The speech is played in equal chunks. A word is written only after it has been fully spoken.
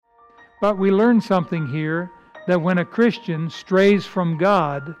But we learn something here, that when a Christian strays from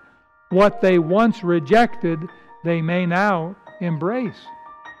God, what they once rejected, they may now embrace.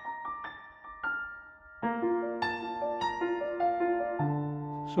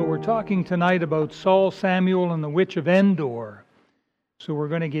 So we're talking tonight about Saul, Samuel, and the witch of Endor. So we're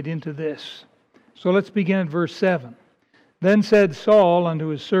going to get into this. So let's begin at verse 7. Then said Saul unto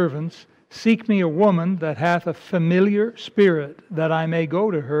his servants, Seek me a woman that hath a familiar spirit, that I may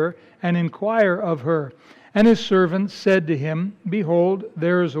go to her and inquire of her. And his servants said to him, Behold,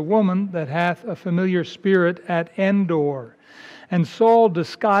 there is a woman that hath a familiar spirit at Endor. And Saul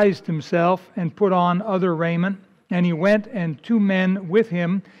disguised himself and put on other raiment, and he went, and 2 men with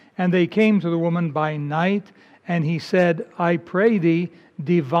him, and they came to the woman by night. And he said, I pray thee,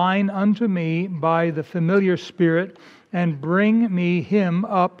 divine unto me by the familiar spirit, and bring me him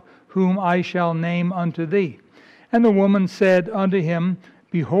up, whom I shall name unto thee. And the woman said unto him,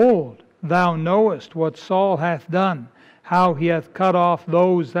 Behold, thou knowest what Saul hath done, how he hath cut off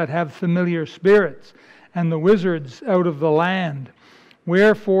those that have familiar spirits, and the wizards out of the land.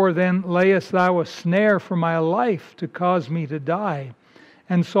 Wherefore then layest thou a snare for my life, to cause me to die?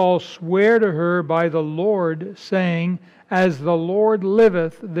 And Saul sware to her by the Lord, saying, As the Lord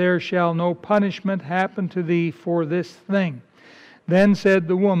liveth, there shall no punishment happen to thee for this thing. Then said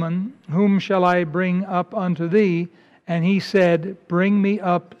the woman, Whom shall I bring up unto thee? And he said, Bring me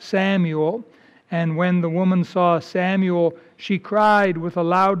up Samuel. And when the woman saw Samuel, she cried with a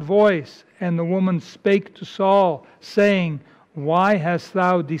loud voice. And the woman spake to Saul, saying, Why hast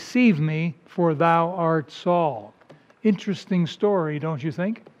thou deceived me? For thou art Saul. Interesting story, don't you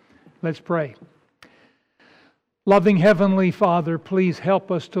think? Let's pray. Loving Heavenly Father, please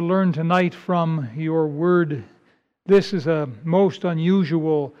help us to learn tonight from your word. This is a most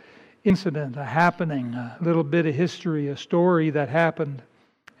unusual incident, a happening, a little bit of history, a story that happened.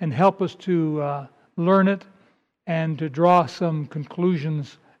 And help us to learn it and to draw some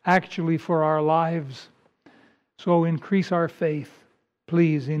conclusions actually for our lives. So increase our faith,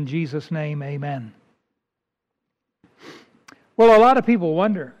 please, in Jesus' name, amen. Well, a lot of people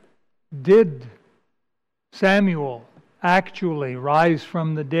wonder, did Samuel actually rise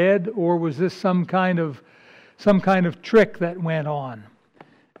from the dead, or was this some kind of trick that went on?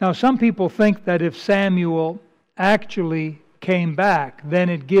 Now, some people think that if Samuel actually came back, then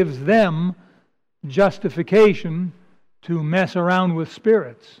it gives them justification to mess around with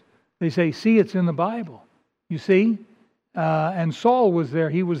spirits. They say, see, it's in the Bible. You see? And Saul was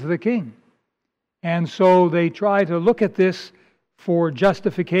there. He was the king. And so they try to look at this for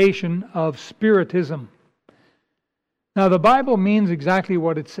justification of spiritism. Now, the Bible means exactly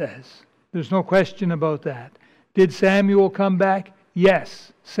what it says. There's no question about that. Did Samuel come back?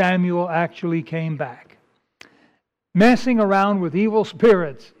 Yes, Samuel actually came back. Messing around with evil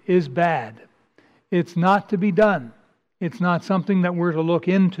spirits is bad. It's not to be done. It's not something that we're to look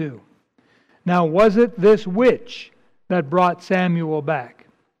into. Now, was it this witch that brought Samuel back?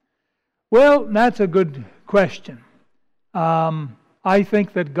 Well, that's a good question. I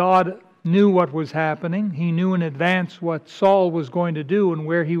think that God knew what was happening. He knew in advance what Saul was going to do and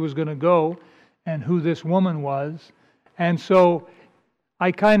where he was going to go and who this woman was. And so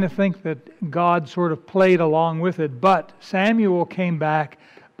I kind of think that God sort of played along with it. But Samuel came back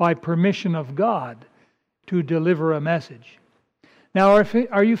by permission of God to deliver a message. Now,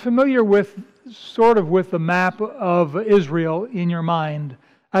 are you familiar with the map of Israel in your mind?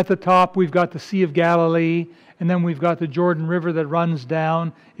 At the top, we've got the Sea of Galilee, and then we've got the Jordan River that runs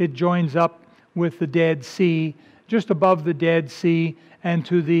down. It joins up with the Dead Sea. Just above the Dead Sea and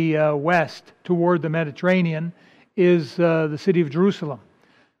to the west, toward the Mediterranean, is the city of Jerusalem.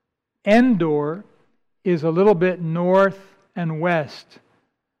 Endor is a little bit north and west.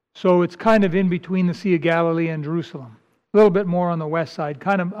 So it's kind of in between the Sea of Galilee and Jerusalem. A little bit more on the west side,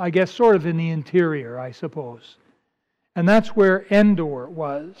 kind of, I guess, sort of in the interior, I suppose. And that's where Endor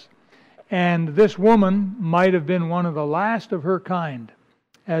was. And this woman might have been one of the last of her kind,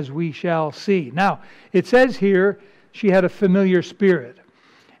 as we shall see. Now, it says here she had a familiar spirit.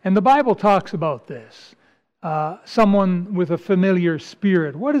 And the Bible talks about this. Someone with a familiar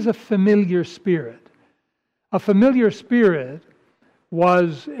spirit. What is a familiar spirit? A familiar spirit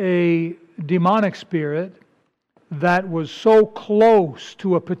was a demonic spirit that was so close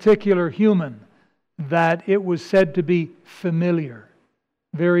to a particular human that it was said to be familiar.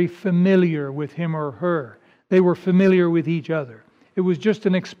 Very familiar with him or her. They were familiar with each other. It was just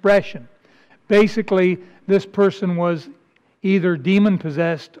an expression. Basically, this person was either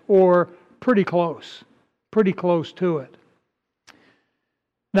demon-possessed or pretty close to it.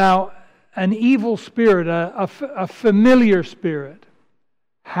 Now, an evil spirit, a familiar spirit,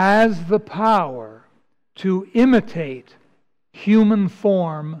 has the power to imitate human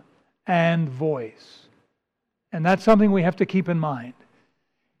form and voice. And that's something we have to keep in mind.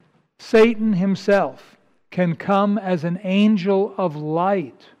 Satan himself can come as an angel of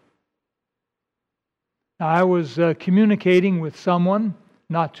light. Now, I was communicating with someone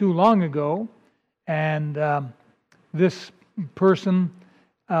not too long ago, and this person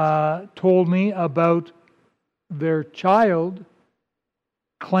told me about their child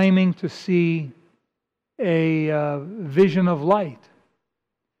claiming to see a vision of light.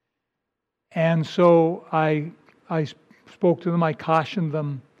 And so I spoke to them, I cautioned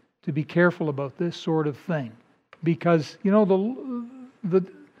them to be careful about this sort of thing. Because, you know,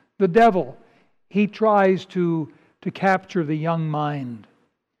 the devil, he tries to capture the young mind.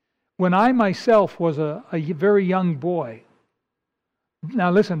 When I myself was a very young boy,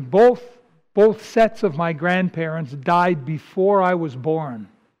 now listen, both sets of my grandparents died before I was born.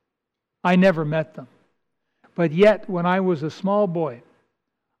 I never met them. But yet, when I was a small boy,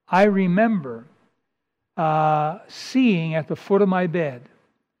 I remember seeing at the foot of my bed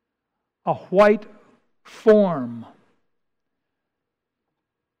a white form.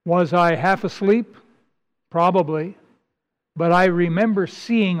 Was I half asleep? Probably. But I remember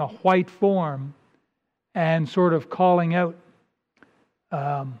seeing a white form and sort of calling out.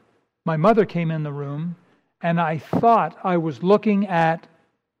 My mother came in the room, and I thought I was looking at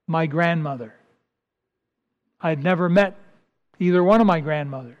my grandmother. I'd never met either one of my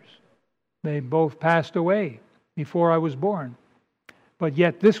grandmothers. They both passed away before I was born. But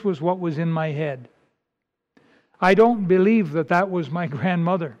yet this was what was in my head. I don't believe that that was my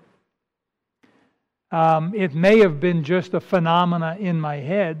grandmother. It may have been just a phenomena in my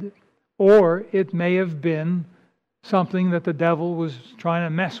head, or it may have been something that the devil was trying to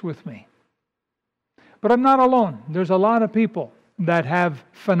mess with me. But I'm not alone. There's a lot of people that have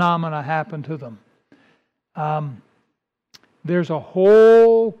phenomena happen to them. There's a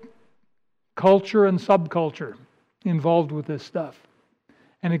whole culture and subculture involved with this stuff.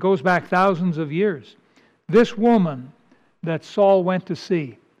 And it goes back thousands of years. This woman that Saul went to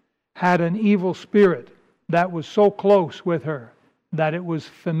see had an evil spirit that was so close with her that it was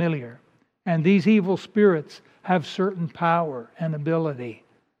familiar. And these evil spirits have certain power and ability.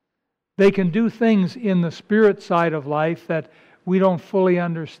 They can do things in the spirit side of life that we don't fully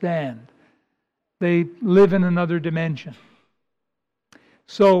understand. They live in another dimension.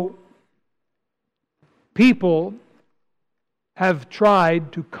 So, people have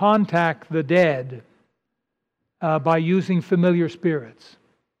tried to contact the dead by using familiar spirits.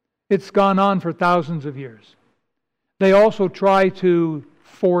 It's gone on for thousands of years. They also try to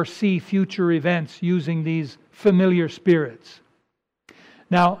foresee future events using these familiar spirits.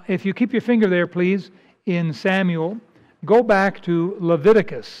 Now, if you keep your finger there, please, in Samuel, go back to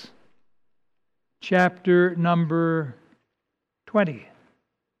Leviticus, chapter number 20.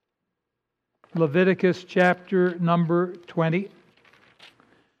 Leviticus chapter number 20.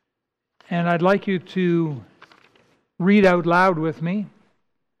 And I'd like you to read out loud with me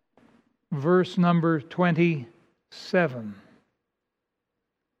verse number 27.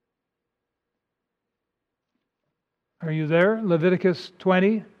 Are you there? Leviticus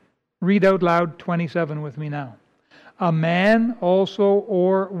 20. Read out loud 27 with me now. A man also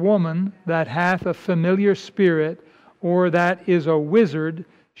or woman that hath a familiar spirit, or that is a wizard,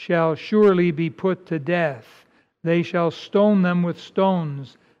 shall surely be put to death. They shall stone them with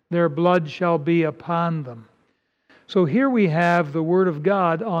stones. Their blood shall be upon them. So here we have the Word of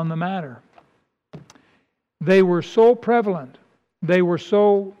God on the matter. They were so prevalent. They were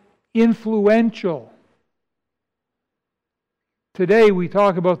so influential. Today we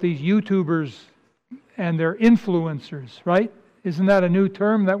talk about these YouTubers and their influencers, right? Isn't that a new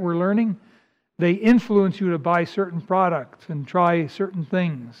term that we're learning? They influence you to buy certain products and try certain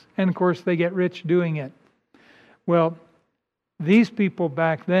things. And of course they get rich doing it. Well, these people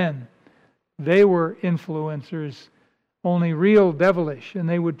back then, they were influencers, only real devilish, and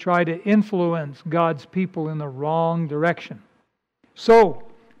they would try to influence God's people in the wrong direction. So,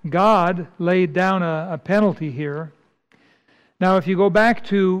 God laid down a penalty here. Now, if you go back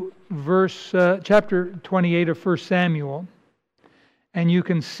to chapter 28 of 1 Samuel, and you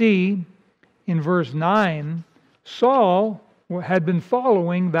can see in verse 9, Saul had been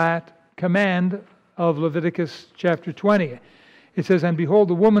following that command of Leviticus chapter 20. It says, And behold,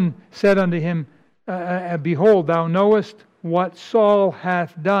 the woman said unto him, Behold, thou knowest what Saul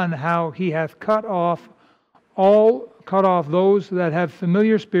hath done, how he hath cut off those that have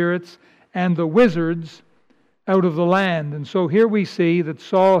familiar spirits and the wizards out of the land. And so here we see that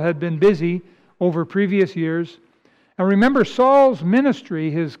Saul had been busy over previous years. Now remember, Saul's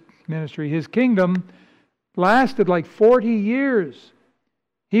his kingdom lasted like 40 years.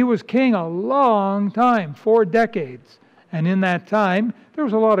 He was king a long time, 4 decades. And in that time, there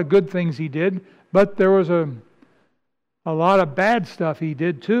was a lot of good things he did, but there was a lot of bad stuff he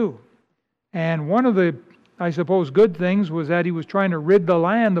did too. And one of the, I suppose, good things was that he was trying to rid the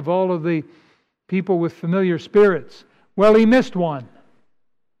land of all of the people with familiar spirits. Well, he missed one.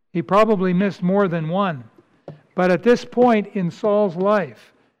 He probably missed more than one. But at this point in Saul's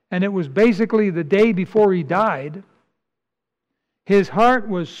life, and it was basically the day before he died, his heart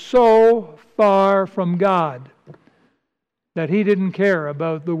was so far from God that he didn't care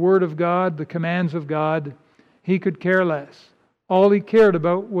about the Word of God, the commands of God. He could care less. All he cared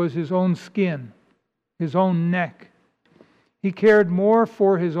about was his own skin, his own neck. He cared more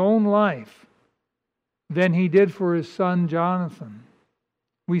for his own life than he did for his son Jonathan.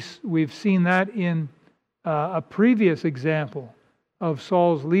 We've seen that in a previous example of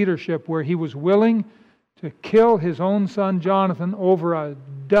Saul's leadership, where he was willing to kill his own son Jonathan over a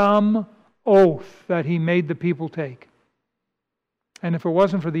dumb oath that he made the people take. And if it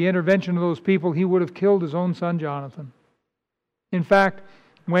wasn't for the intervention of those people, he would have killed his own son Jonathan. In fact,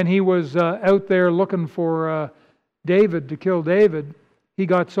 when he was out there looking for David to kill David, he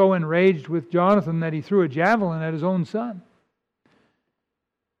got so enraged with Jonathan that he threw a javelin at his own son.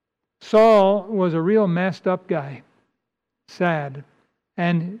 Saul was a real messed up guy. Sad.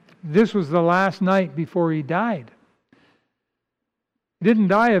 And this was the last night before he died. He didn't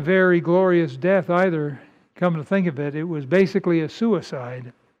die a very glorious death either. Come to think of it, it was basically a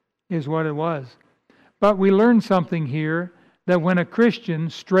suicide, is what it was. But we learn something here, that when a Christian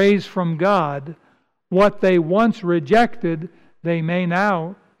strays from God, what they once rejected, they may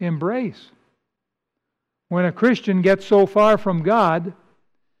now embrace. When a Christian gets so far from God,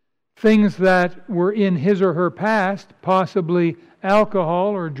 things that were in his or her past, possibly alcohol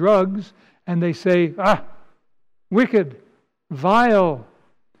or drugs, and they say, wicked, vile,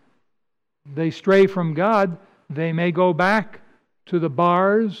 they stray from God, they may go back to the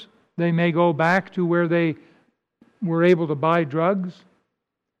bars, they may go back to where they were able to buy drugs.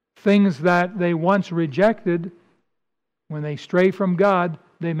 Things that they once rejected, when they stray from God,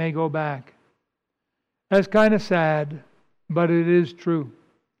 they may go back. That's kind of sad, but it is true.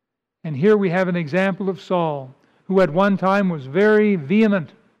 And here we have an example of Saul, who at one time was very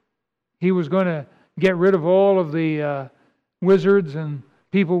vehement. He was going to get rid of all of the wizards and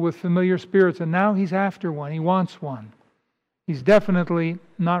people with familiar spirits, and now he's after one. He wants one. He's definitely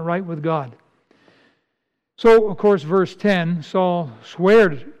not right with God. So, of course, verse 10, Saul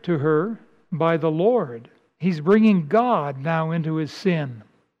swore to her by the Lord. He's bringing God now into his sin.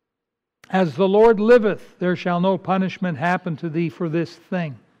 As the Lord liveth, there shall no punishment happen to thee for this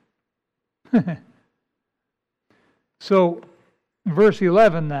thing. So, verse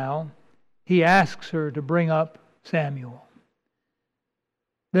 11 now, he asks her to bring up Samuel.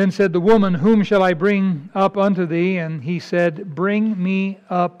 Then said the woman, whom shall I bring up unto thee? And he said, bring me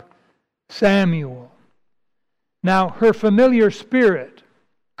up Samuel. Now, her familiar spirit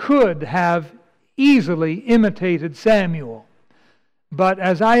could have easily imitated Samuel. But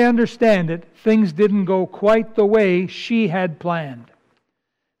as I understand it, things didn't go quite the way she had planned.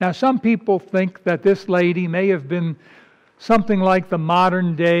 Now, some people think that this lady may have been something like the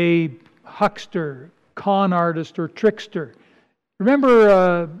modern day huckster, con artist, or trickster.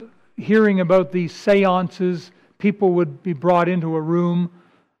 Remember hearing about these seances? People would be brought into a room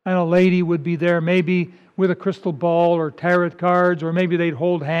and a lady would be there, maybe with a crystal ball or tarot cards, or maybe they'd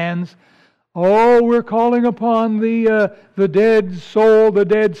hold hands. Oh, we're calling upon the dead soul, the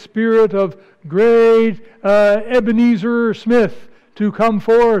dead spirit of great Ebenezer Smith to come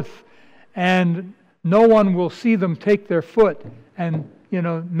forth. And no one will see them take their foot and,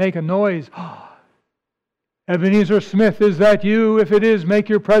 make a noise. Ebenezer Smith, is that you? If it is, make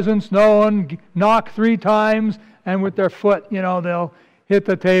your presence known. Knock 3 times, and with their foot, they'll hit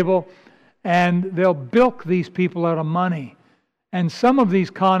the table, and they'll bilk these people out of money. And some of these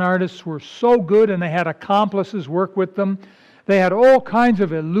con artists were so good, and they had accomplices work with them. They had all kinds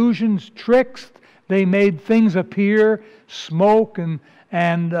of illusions, tricks. They made things appear, smoke,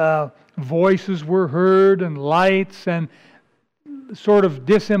 and voices were heard, and lights, and sort of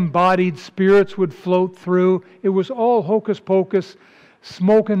disembodied spirits would float through. It was all hocus pocus,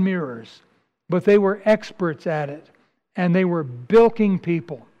 smoke and mirrors. But they were experts at it, and they were bilking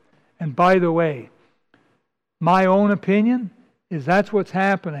people. And by the way, my own opinion is that's what's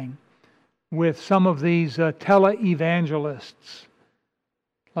happening with some of these tele-evangelists,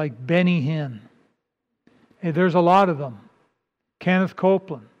 like Benny Hinn. Hey, there's a lot of them. Kenneth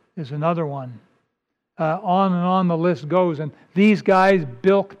Copeland is another one. on and on the list goes. And these guys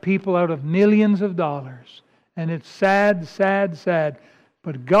bilk people out of millions of dollars. And it's sad, sad, sad.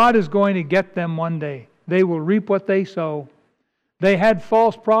 But God is going to get them one day. They will reap what they sow. They had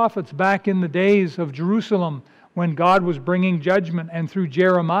false prophets back in the days of Jerusalem when God was bringing judgment. And through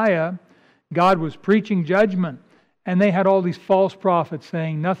Jeremiah, God was preaching judgment. And they had all these false prophets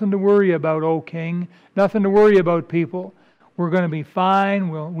saying, nothing to worry about, O king. Nothing to worry about, people. We're going to be fine.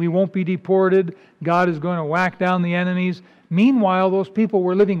 We won't be deported. God is going to whack down the enemies. Meanwhile, those people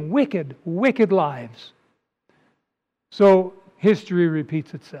were living wicked, wicked lives. So history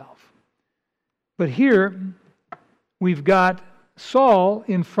repeats itself. But here, we've got Saul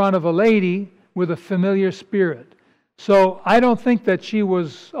in front of a lady with a familiar spirit. So I don't think that she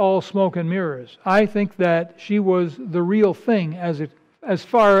was all smoke and mirrors. I think that she was the real thing as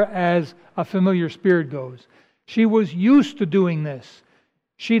far as a familiar spirit goes. She was used to doing this.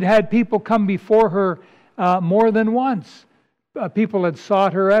 She'd had people come before her more than once. People had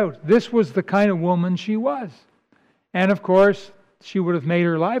sought her out. This was the kind of woman she was. And of course, she would have made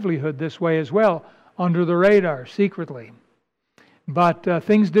her livelihood this way as well, under the radar, secretly. But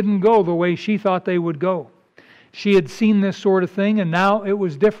things didn't go the way she thought they would go. She had seen this sort of thing, and now it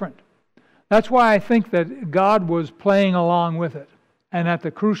was different. That's why I think that God was playing along with it. And at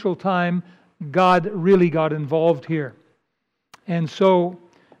the crucial time, God really got involved here. And so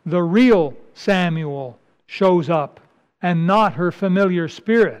the real Samuel shows up, and not her familiar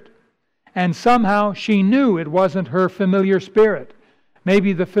spirit. And somehow she knew it wasn't her familiar spirit.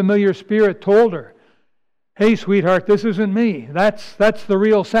 Maybe the familiar spirit told her, hey, sweetheart, this isn't me. That's the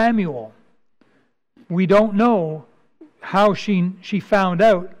real Samuel. We don't know how she found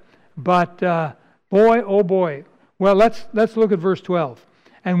out, but boy, oh boy. Well, let's look at verse 12.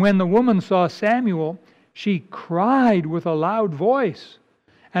 And when the woman saw Samuel, she cried with a loud voice.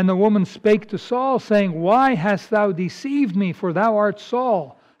 And the woman spake to Saul, saying, why hast thou deceived me, for thou art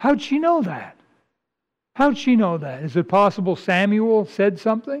Saul? How'd she know that? How'd she know that? Is it possible Samuel said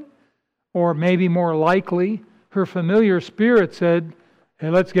something? Or maybe more likely, her familiar spirit said, hey,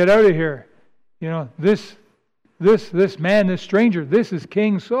 let's get out of here. You know, this man, this stranger, this is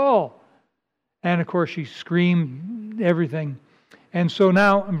King Saul. And of course she screamed everything. And so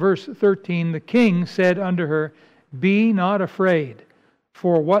now in verse 13, the king said unto her, be not afraid,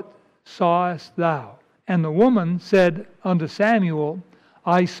 for what sawest thou? And the woman said unto Samuel,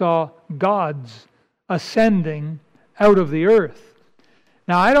 I saw gods ascending out of the earth.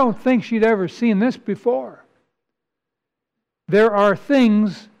 Now I don't think she'd ever seen this before. There are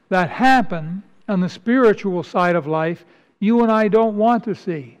things that happen on the spiritual side of life you and I don't want to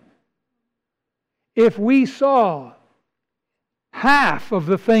see. If we saw half of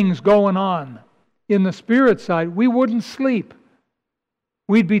the things going on in the spirit side, we wouldn't sleep.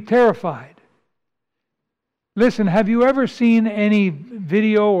 We'd be terrified. Listen, have you ever seen any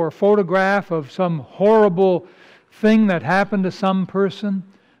video or photograph of some horrible thing that happened to some person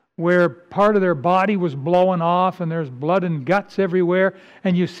where part of their body was blowing off and there's blood and guts everywhere,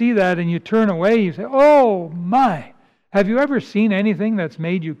 and you see that and you turn away, you say, oh my! Have you ever seen anything that's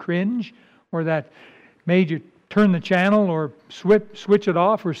made you cringe or that made you turn the channel or switch it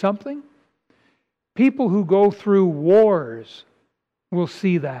off or something? People who go through wars will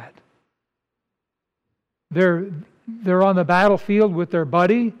see that. They're on the battlefield with their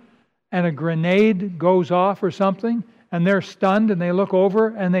buddy and a grenade goes off or something, and they're stunned, and they look over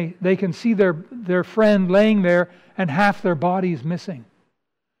and they can see their friend laying there and half their body is missing.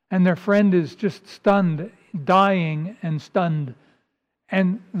 And their friend is just stunned, dying and stunned.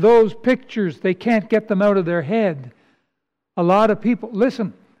 And those pictures, they can't get them out of their head. A lot of people,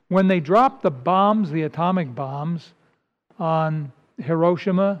 listen, when they dropped the bombs, the atomic bombs, on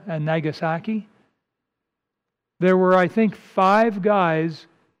Hiroshima and Nagasaki, there were, I think, 5 guys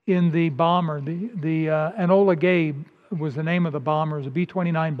in the bomber. The Enola Gay was the name of the bomber. It was a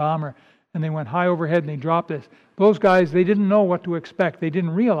B-29 bomber. And they went high overhead and they dropped this. Those guys, they didn't know what to expect. They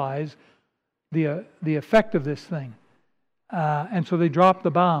didn't realize the effect of this thing. And so they dropped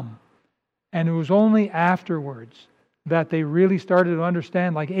the bomb. And it was only afterwards that they really started to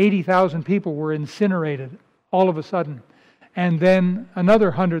understand, like 80,000 people were incinerated all of a sudden. And then another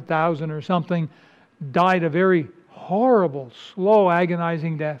 100,000 or something died a very horrible, slow,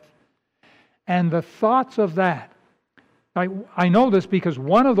 agonizing death. And the thoughts of that, I know this because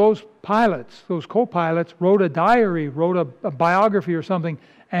one of those pilots, those co-pilots, wrote a diary, wrote a biography or something,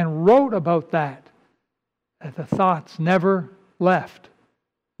 and wrote about that. That the thoughts never left.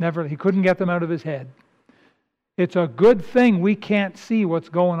 He couldn't get them out of his head. It's a good thing we can't see what's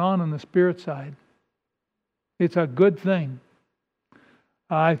going on the spirit side. It's a good thing.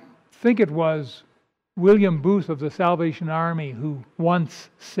 I think it was William Booth of the Salvation Army, who once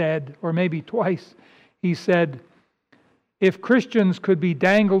said, or maybe twice, he said, if Christians could be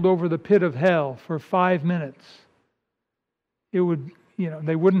dangled over the pit of hell for 5 minutes, it would,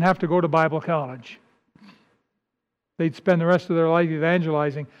 they wouldn't have to go to Bible college. They'd spend the rest of their life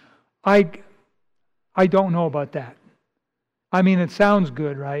evangelizing. I don't know about that. I mean, it sounds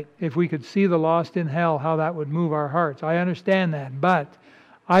good, right? If we could see the lost in hell, how that would move our hearts. I understand that, but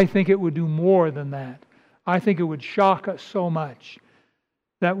I think it would do more than that. I think it would shock us so much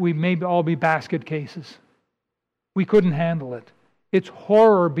that we may all be basket cases. We couldn't handle it. It's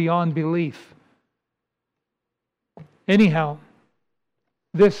horror beyond belief. Anyhow,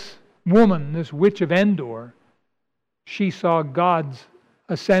 this woman, this witch of Endor, she saw God's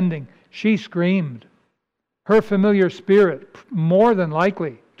ascending. She screamed. Her familiar spirit, more than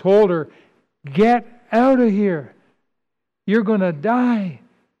likely, told her, get out of here. You're going to die.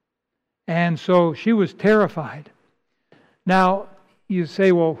 And so she was terrified. Now, you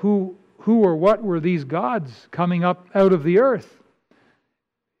say, well, who or what were these gods coming up out of the earth?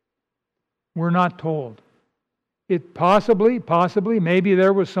 We're not told. It possibly, maybe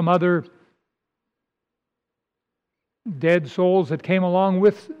there was some other dead souls that came along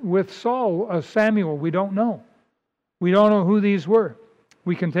with Samuel. We don't know. We don't know who these were.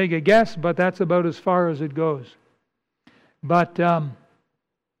 We can take a guess, but that's about as far as it goes. But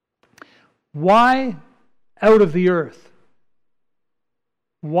why out of the earth?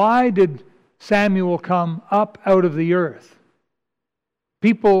 Why did Samuel come up out of the earth?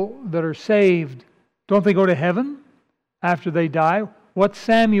 People that are saved, don't they go to heaven after they die? What's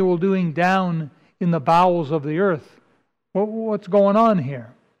Samuel doing down in the bowels of the earth? What's going on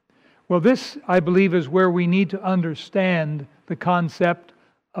here? Well, this, I believe, is where we need to understand the concept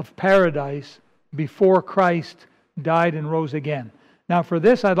of paradise before Christ died and rose again. Now, for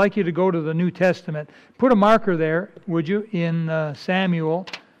this, I'd like you to go to the New Testament. Put a marker there, would you, in Samuel,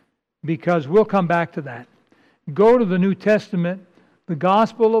 because we'll come back to that. Go to the New Testament, the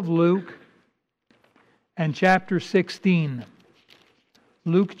Gospel of Luke, and chapter 16.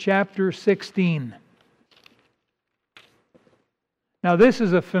 Luke chapter 16. Now, this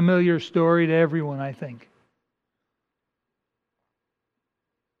is a familiar story to everyone, I think.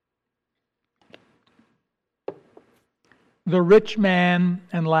 The rich man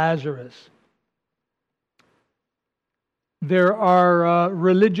and Lazarus. There are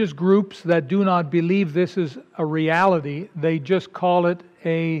religious groups that do not believe this is a reality. They just call it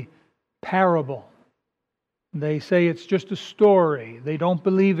a parable. They say it's just a story. They don't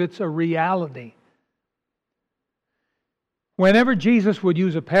believe it's a reality. Whenever Jesus would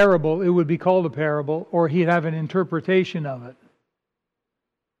use a parable, it would be called a parable, or he'd have an interpretation of it.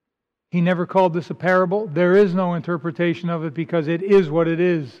 He never called this a parable. There is no interpretation of it because it is what it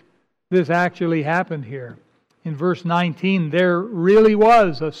is. This actually happened here. In verse 19, there really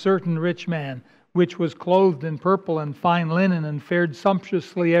was a certain rich man, which was clothed in purple and fine linen and fared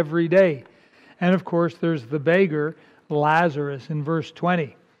sumptuously every day. And of course, there's the beggar, Lazarus, in verse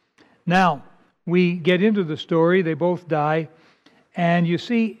 20. Now, we get into the story. They both die. And you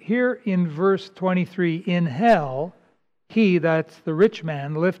see here in verse 23, in hell, he, that's the rich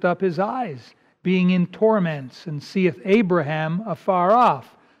man, lift up his eyes, being in torments, and seeth Abraham afar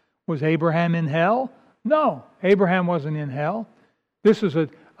off. Was Abraham in hell? No, Abraham wasn't in hell. This is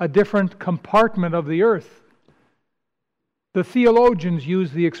a different compartment of the earth. The theologians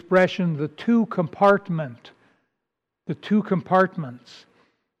use the expression the two compartments.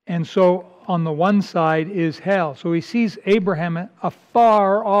 And so on the one side is hell. So he sees Abraham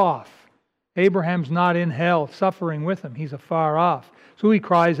afar off. Abraham's not in hell suffering with him. He's afar off. So he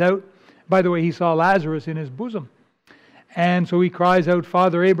cries out. By the way, he saw Lazarus in his bosom. And so he cries out,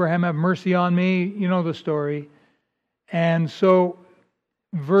 Father Abraham, have mercy on me. You know the story. And so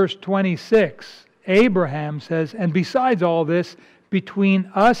verse 26, Abraham says, and besides all this,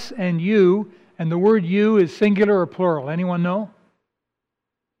 between us and you, and the word you is singular or plural. Anyone know?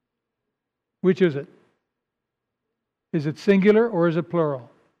 Which is it? Is it singular or is it plural?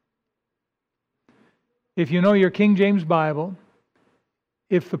 If you know your King James Bible,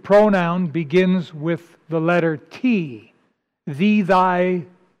 if the pronoun begins with the letter T, thee, thy,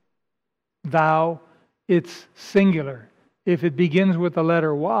 thou, it's singular. If it begins with the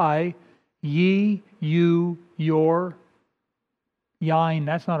letter Y, ye, you, your, yine,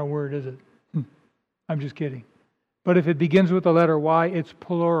 that's not a word, is it? I'm just kidding. But if it begins with the letter Y, it's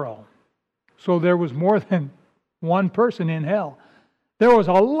plural. So there was more than one person in hell. There was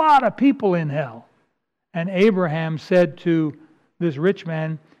a lot of people in hell. And Abraham said to this rich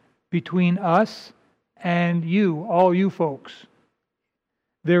man, between us and you, all you folks.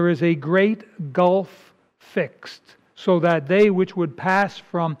 there is a great gulf fixed, so that they which would pass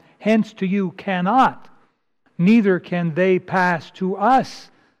from hence to you cannot, neither can they pass to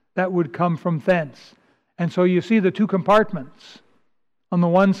us that would come from thence. And so you see the two compartments. On the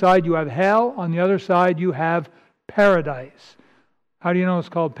one side you have hell, on the other side you have paradise. How do you know it's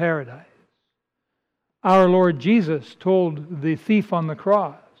called paradise? Our Lord Jesus told the thief on the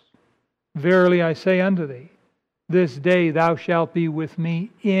cross, "Verily I say unto thee, this day thou shalt be with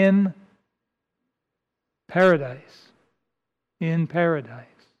me in paradise." In paradise.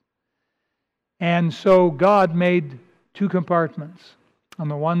 And so God made two compartments. On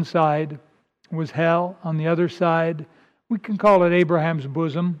the one side was hell. On the other side, we can call it Abraham's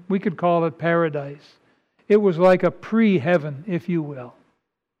bosom. We could call it paradise. It was like a pre-heaven, if you will.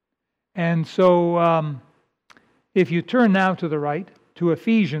 And so if you turn now to the right, to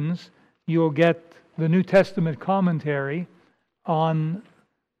Ephesians, you'll get the New Testament commentary on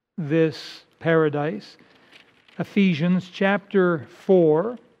this paradise. Ephesians chapter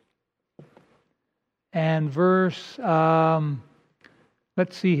 4 and verse,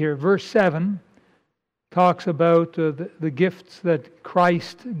 let's see here, verse 7 talks about the gifts that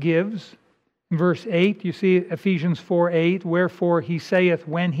Christ gives. In verse 8, you see Ephesians 4:8, wherefore he saith,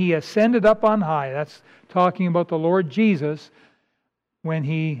 when he ascended up on high, that's talking about the Lord Jesus, when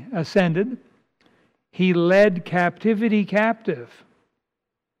he ascended, he led captivity captive.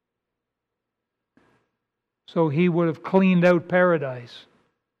 So he would have cleaned out paradise.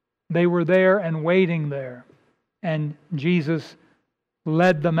 They were there and waiting there. And Jesus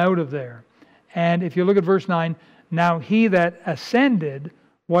led them out of there. And if you look at verse 9, now he that ascended,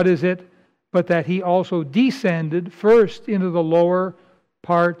 what is it? But that he also descended first into the lower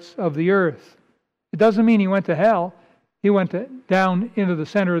parts of the earth. It doesn't mean he went to hell. He went down into the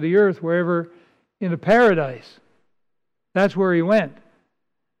center of the earth, wherever, into paradise. That's where he went.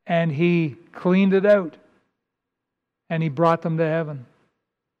 And he cleaned it out. And he brought them to heaven.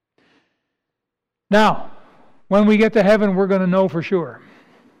 Now, when we get to heaven, we're going to know for sure.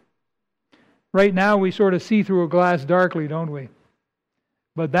 Right now, we sort of see through a glass darkly, don't we?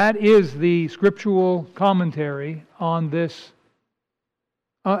 But that is the scriptural commentary on this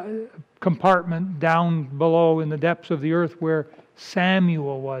compartment down below in the depths of the earth where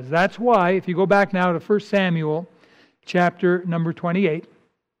Samuel was. That's why, if you go back now to 1 Samuel, chapter number 28,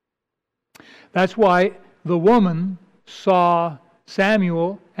 that's why the woman saw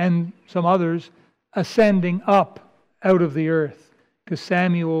Samuel and some others ascending up out of the earth, because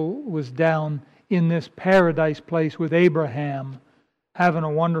Samuel was down in this paradise place with Abraham, having a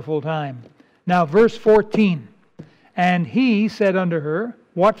wonderful time. Now, verse 14, and he said unto her,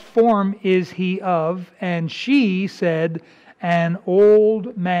 what form is he of? And she said, an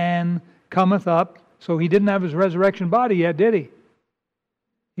old man cometh up. So he didn't have his resurrection body yet, did he?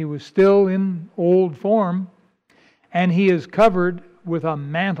 He was still in old form. And he is covered with a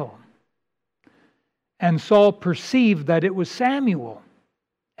mantle. And Saul perceived that it was Samuel.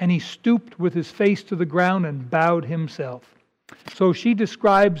 And he stooped with his face to the ground and bowed himself. So she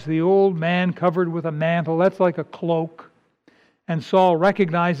describes the old man covered with a mantle. That's like a cloak. And Saul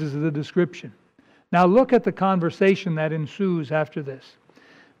recognizes the description. Now look at the conversation that ensues after this.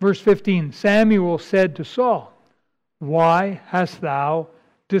 Verse 15, Samuel said to Saul, why hast thou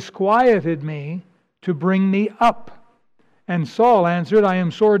disquieted me to bring me up? And Saul answered, I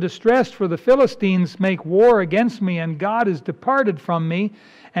am sore distressed, for the Philistines make war against me, and God is departed from me,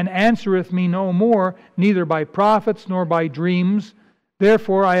 and answereth me no more, neither by prophets nor by dreams.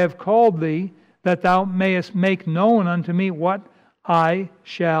 Therefore I have called thee, that thou mayest make known unto me what I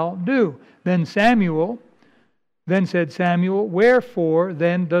shall do. Then said Samuel, wherefore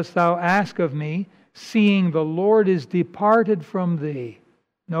then dost thou ask of me, seeing the Lord is departed from thee?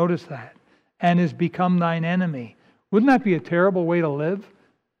 Notice that. And is become thine enemy. Wouldn't that be a terrible way to live?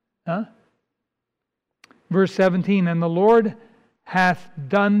 Huh? Verse 17, and the Lord hath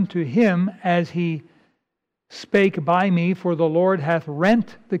done to him as he spake by me, for the Lord hath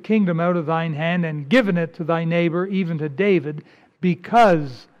rent the kingdom out of thine hand, and given it to thy neighbor, even to David,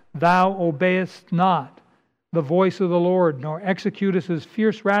 because thou obeyest not the voice of the Lord, nor executest his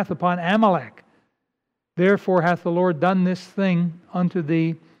fierce wrath upon Amalek. Therefore hath the Lord done this thing unto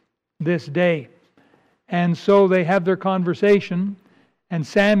thee this day. And so they have their conversation, and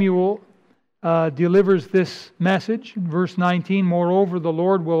Samuel delivers this message. Verse 19, moreover, the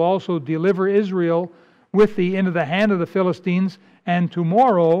Lord will also deliver Israel with thee into the hand of the Philistines, and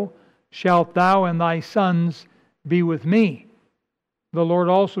tomorrow shalt thou and thy sons be with me. The Lord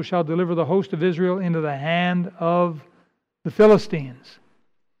also shall deliver the host of Israel into the hand of the Philistines.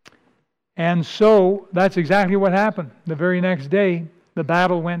 And so that's exactly what happened. The very next day, The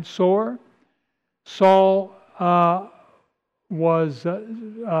battle went sore. Saul was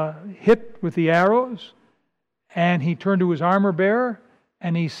hit with the arrows, and he turned to his armor bearer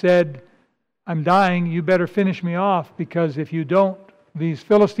and he said, "I'm dying, you better finish me off, because if you don't, these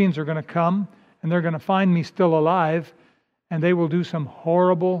Philistines are going to come and they're going to find me still alive, and they will do some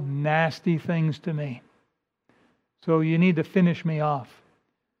horrible, nasty things to me. So you need to finish me off."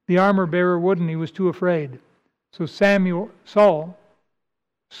 The armor bearer wouldn't, he was too afraid. So Saul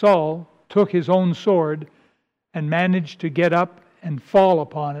took his own sword and managed to get up and fall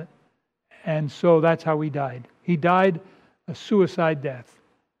upon it. And so that's how he died. He died a suicide death.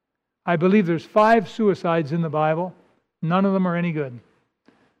 I believe there's 5 suicides in the Bible. None of them are any good.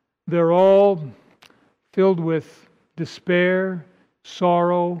 They're all filled with despair,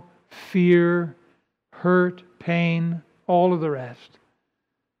 sorrow, fear, hurt, pain, all of the rest.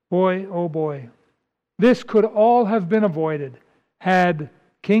 Boy, oh boy. This could all have been avoided had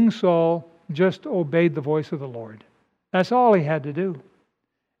King Saul just obeyed the voice of the Lord. That's all he had to do.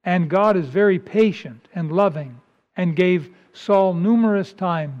 And God is very patient and loving and gave Saul numerous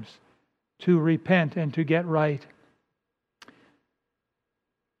times to repent and to get right.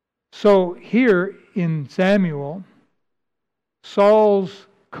 So here in Samuel, Saul's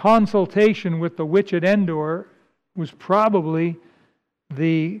consultation with the witch at Endor was probably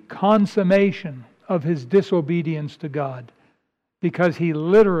the consummation of his disobedience to God, because he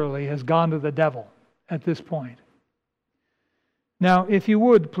literally has gone to the devil at this point. Now, if you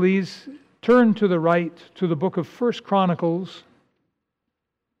would, please turn to the right to the book of 1 Chronicles.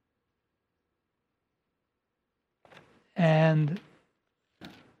 And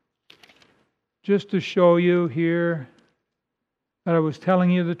just to show you here that I was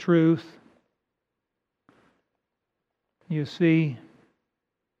telling you the truth, you see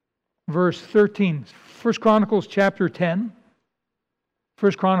verse 13. 1 Chronicles chapter 10.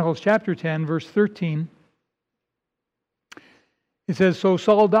 1 Chronicles chapter 10, verse 13. It says, "So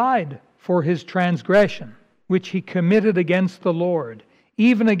Saul died for his transgression, which he committed against the Lord,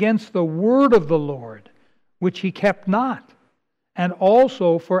 even against the word of the Lord, which he kept not, and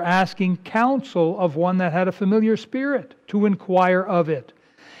also for asking counsel of one that had a familiar spirit, to inquire of it,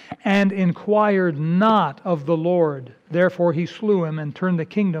 and inquired not of the Lord. Therefore he slew him, and turned the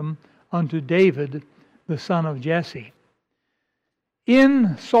kingdom unto David, the son of Jesse."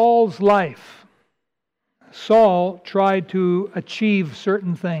 In Saul's life, Saul tried to achieve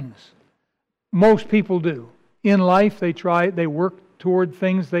certain things. Most people do. In life, they work toward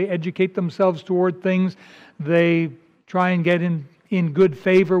things, they educate themselves toward things, they try and get in good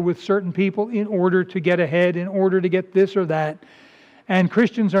favor with certain people in order to get ahead, in order to get this or that. And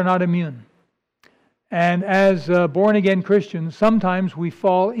Christians are not immune. And as born-again Christians, sometimes we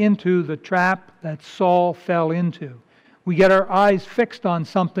fall into the trap that Saul fell into. We get our eyes fixed on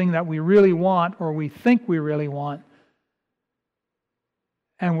something that we really want, or we think we really want,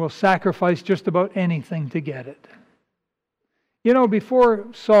 and we'll sacrifice just about anything to get it. You know, before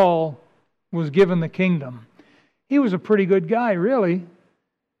Saul was given the kingdom, he was a pretty good guy, really.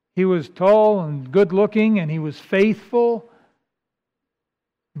 He was tall and good-looking, and he was faithful.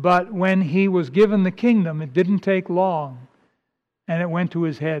 But when he was given the kingdom, it didn't take long, and it went to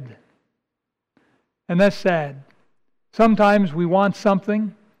his head. And that's sad. Sometimes we want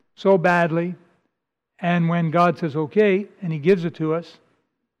something so badly, and when God says, okay, and He gives it to us,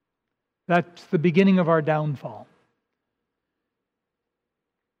 that's the beginning of our downfall.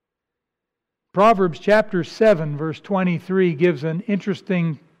 Proverbs chapter 7, verse 23 gives an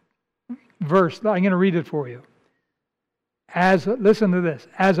interesting verse. I'm going to read it for you. Listen to this.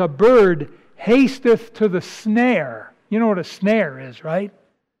 "As a bird hasteth to the snare." You know what a snare is, right?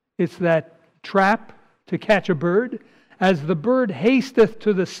 It's that trap to catch a bird. "As the bird hasteth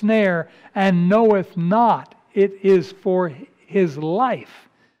to the snare, and knoweth not it is for his life."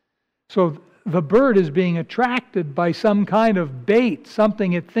 So the bird is being attracted by some kind of bait,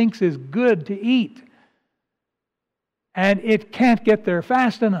 something it thinks is good to eat. And it can't get there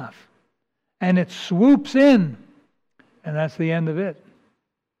fast enough. And it swoops in. And that's the end of it.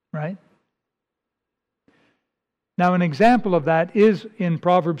 Right? Now an example of that is in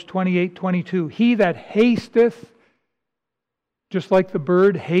Proverbs 28:22. "He that hasteth," just like the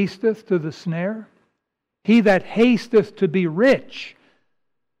bird hasteth to the snare, "he that hasteth to be rich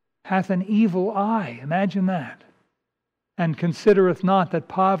hath an evil eye." Imagine that. "And considereth not that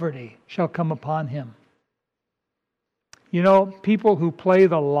poverty shall come upon him." You know, people who play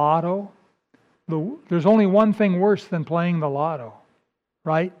the lotto, there's only one thing worse than playing the lotto,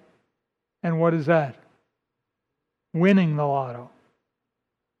 right? And what is that? Winning the lotto.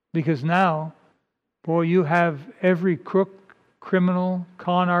 Because now, boy, you have every crook criminal,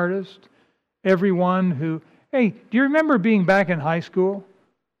 con artist, everyone who... Hey, do you remember being back in high school?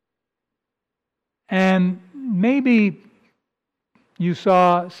 And maybe you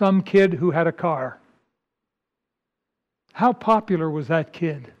saw some kid who had a car. How popular was that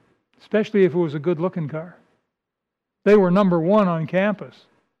kid? Especially if it was a good-looking car. They were number one on campus.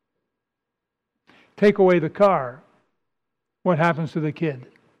 Take away the car. What happens to the kid?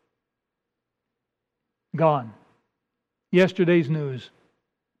 Gone. Yesterday's news.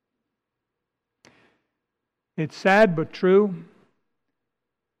 It's sad but true.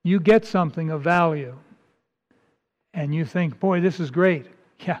 You get something of value and you think, boy, this is great.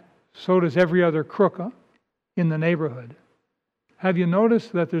 Yeah, so does every other crook in the neighborhood. Have you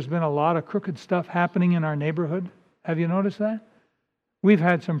noticed that there's been a lot of crooked stuff happening in our neighborhood? Have you noticed that? We've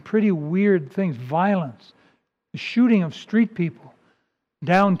had some pretty weird things. Violence. The shooting of street people.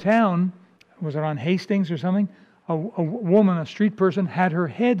 Downtown, was it on Hastings or something? A woman, a street person, had her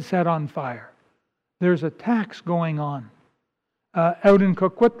head set on fire. There's attacks going on. Out in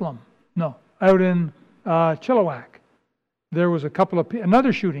Coquitlam. No, out in Chilliwack. There was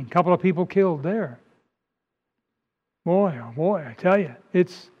another shooting. A couple of people killed there. Boy, oh boy, I tell you,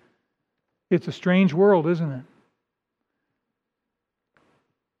 it's a strange world, isn't it?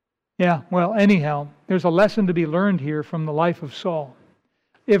 Yeah, well, anyhow, there's a lesson to be learned here from the life of Saul.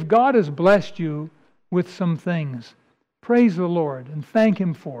 If God has blessed you with some things, praise the Lord and thank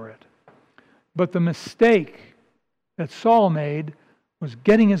Him for it. But the mistake that Saul made was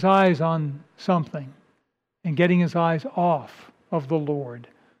getting his eyes on something and getting his eyes off of the Lord.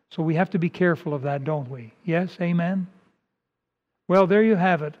 So we have to be careful of that, don't we? Yes, amen? Well, there you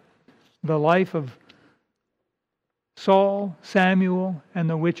have it. The life of Saul, Samuel, and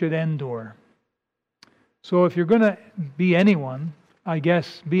the witch at Endor. So if you're going to be anyone, I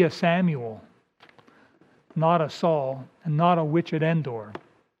guess be a Samuel, not a Saul, and not a witch at Endor.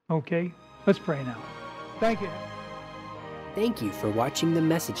 Okay? Let's pray now. Thank you. Thank you for watching the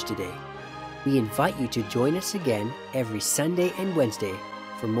message today. We invite you to join us again every Sunday and Wednesday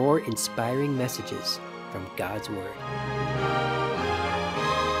for more inspiring messages from God's Word.